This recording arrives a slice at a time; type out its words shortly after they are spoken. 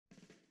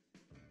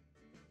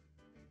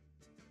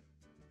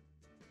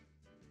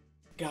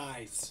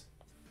Guys.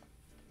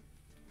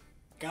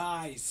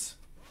 Guys.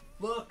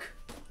 Look.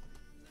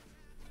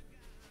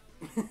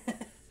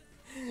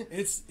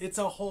 it's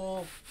a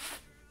whole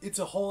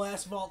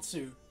ass vault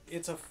suit.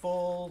 It's a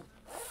full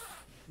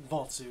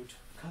vault suit.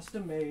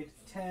 Custom made,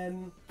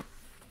 10,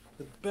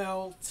 the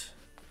belt.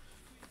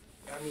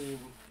 I mean,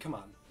 come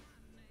on.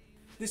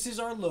 This is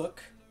our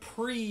look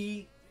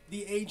pre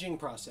the aging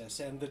process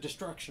and the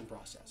destruction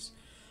process.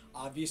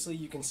 Obviously,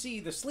 you can see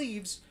the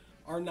sleeves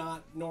are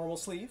not normal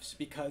sleeves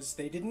because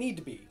they didn't need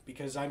to be,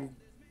 because I'm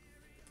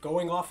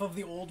going off of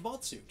the old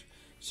vault suit.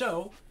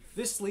 So,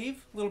 this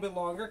sleeve, a little bit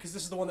longer, because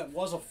this is the one that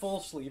was a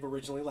full sleeve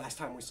originally last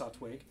time we saw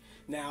Twig.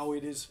 Now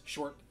it is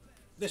short,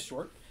 this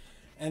short.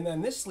 And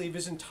then this sleeve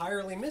is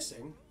entirely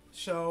missing,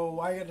 so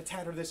I had to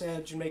tatter this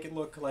edge and make it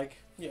look like,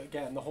 yeah,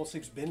 again, the whole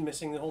sleeve's been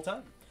missing the whole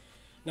time.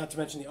 Not to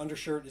mention the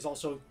undershirt is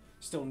also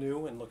still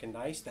new and looking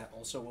nice. That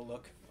also will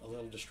look a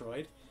little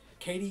destroyed.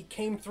 Katie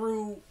came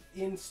through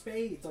in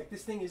spades. Like,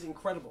 this thing is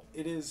incredible.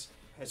 It is,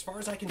 as far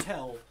as I can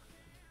tell,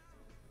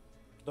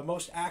 the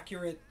most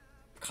accurate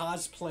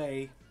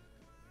cosplay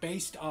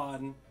based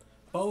on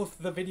both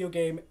the video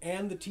game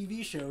and the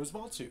TV show's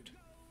vault suit.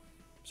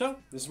 So,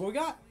 this is what we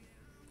got.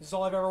 This is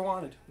all I've ever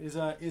wanted, is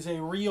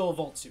a real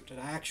vault suit, an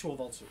actual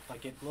vault suit.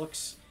 Like, it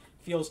looks,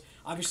 feels,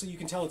 obviously you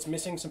can tell it's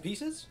missing some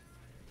pieces.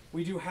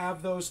 We do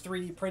have those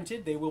 3D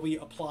printed. They will be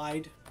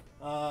applied,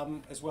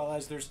 as well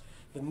as there's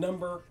the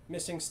number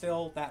missing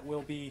still. That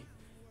will be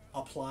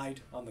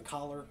applied on the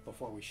collar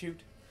before we shoot.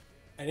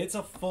 And it's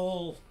a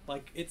full,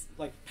 like, it's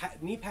like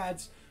knee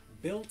pads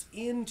built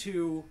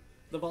into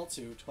the vault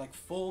suit, like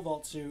full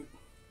vault suit.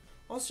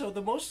 Also,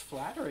 the most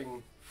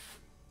flattering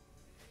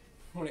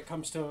when it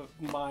comes to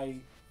my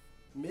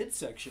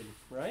midsection,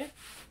 right?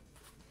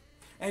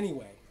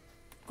 Anyway,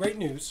 great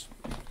news,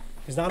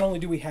 because not only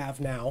do we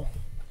have now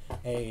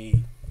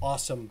a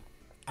awesome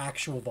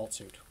actual vault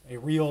suit, a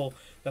real,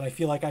 that I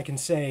feel like I can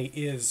say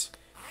is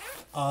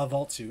a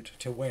vault suit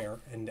to wear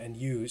and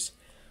use,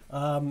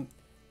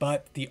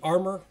 but the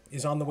armor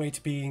is on the way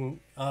to being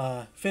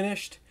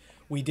finished.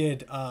 We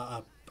did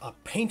a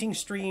painting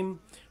stream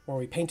where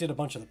we painted a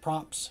bunch of the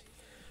props.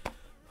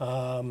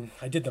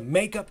 I did the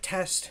makeup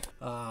test.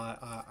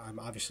 I'm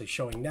obviously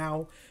showing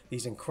now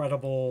these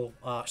incredible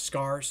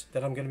scars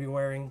that I'm going to be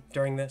wearing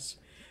during this.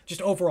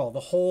 Just overall, the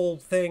whole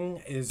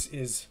thing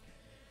is,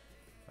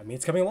 I mean,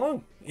 it's coming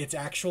along. It's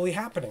actually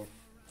happening.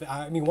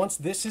 I mean, once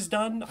this is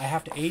done, I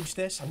have to age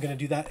this. I'm going to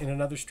do that in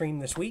another stream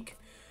this week.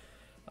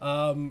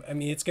 I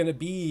mean, it's going to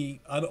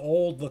be an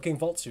old-looking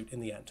vault suit in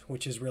the end,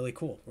 which is really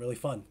cool, really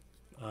fun.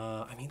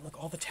 I mean,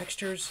 look, all the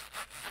textures,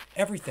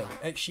 everything.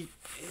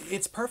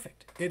 It's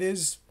perfect. It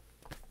is.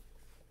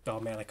 Oh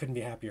man, I couldn't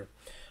be happier.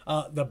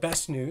 The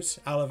best news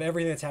out of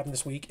everything that's happened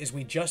this week is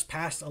we just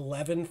passed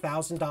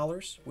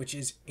 $11,000, which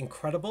is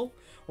incredible.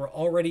 We're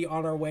already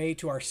on our way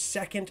to our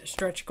second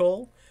stretch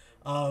goal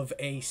of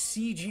a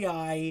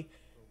CGI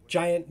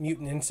giant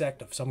mutant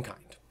insect of some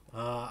kind.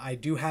 I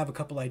do have a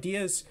couple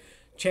ideas.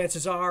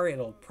 Chances are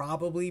it'll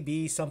probably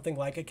be something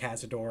like a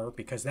Cazador,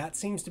 because that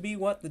seems to be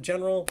what the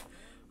general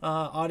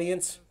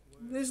audience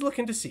is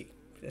looking to see,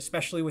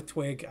 especially with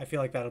Twig. I feel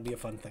like that'll be a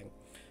fun thing.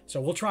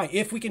 So we'll try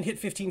if we can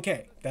hit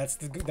 15K. That's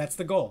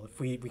the goal. If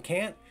we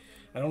can't,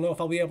 I don't know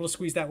if I'll be able to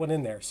squeeze that one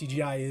in there.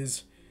 CGI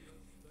is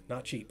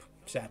not cheap,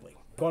 sadly.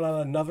 Going on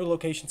another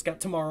location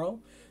scout tomorrow,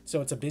 so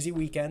it's a busy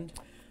weekend.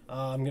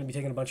 I'm going to be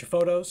taking a bunch of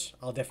photos.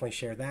 I'll definitely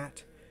share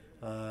that.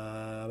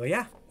 But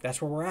yeah,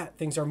 that's where we're at.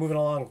 Things are moving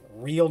along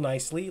real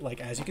nicely.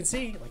 Like, as you can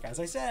see, like as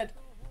I said,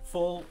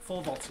 full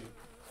vault suit.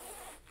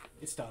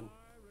 It's done.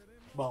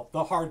 Well,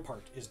 the hard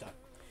part is done.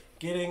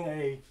 Getting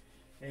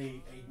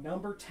a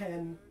number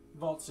 10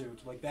 vault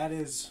suit, like, that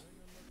is,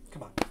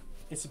 come on,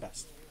 it's the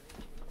best.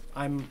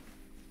 I'm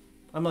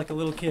like a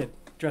little kid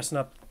dressing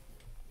up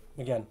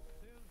again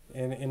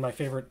in my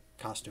favorite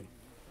costume.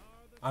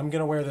 I'm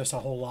gonna wear this a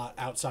whole lot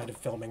outside of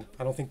filming.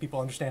 I don't think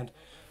people understand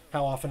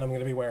how often I'm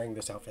gonna be wearing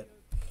this outfit.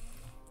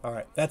 All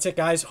right, that's it,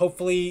 guys.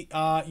 Hopefully,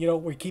 you know,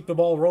 we keep the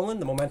ball rolling.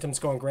 The momentum's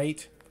going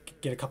great.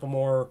 Get a couple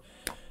more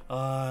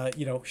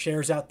you know,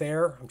 shares out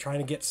there. I'm trying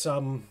to get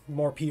some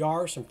more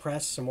PR, some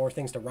press, some more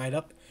things to write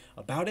up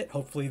about it.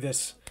 Hopefully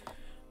this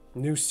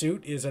new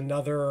suit is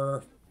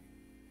another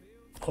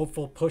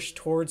hopeful push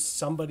towards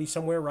somebody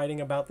somewhere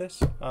writing about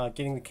this,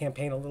 getting the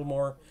campaign a little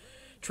more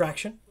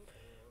traction.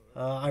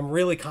 I'm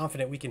really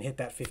confident we can hit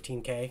that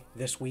 15K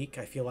this week.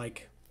 I feel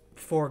like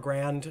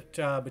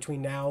 $4,000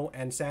 between now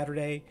and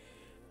Saturday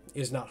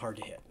is not hard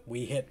to hit.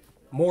 We hit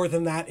more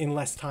than that in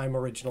less time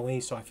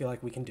originally, so I feel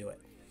like we can do it.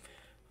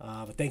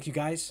 But thank you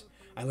guys.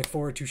 I look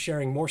forward to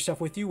sharing more stuff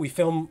with you. We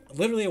film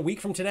literally a week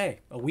from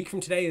today. A week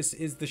from today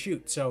is the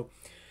shoot. So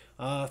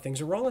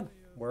things are rolling.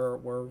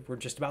 We're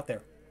just about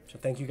there. So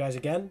thank you guys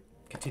again.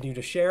 Continue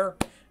to share.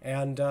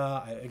 And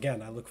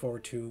again, I look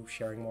forward to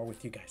sharing more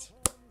with you guys.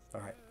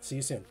 All right. See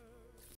you soon.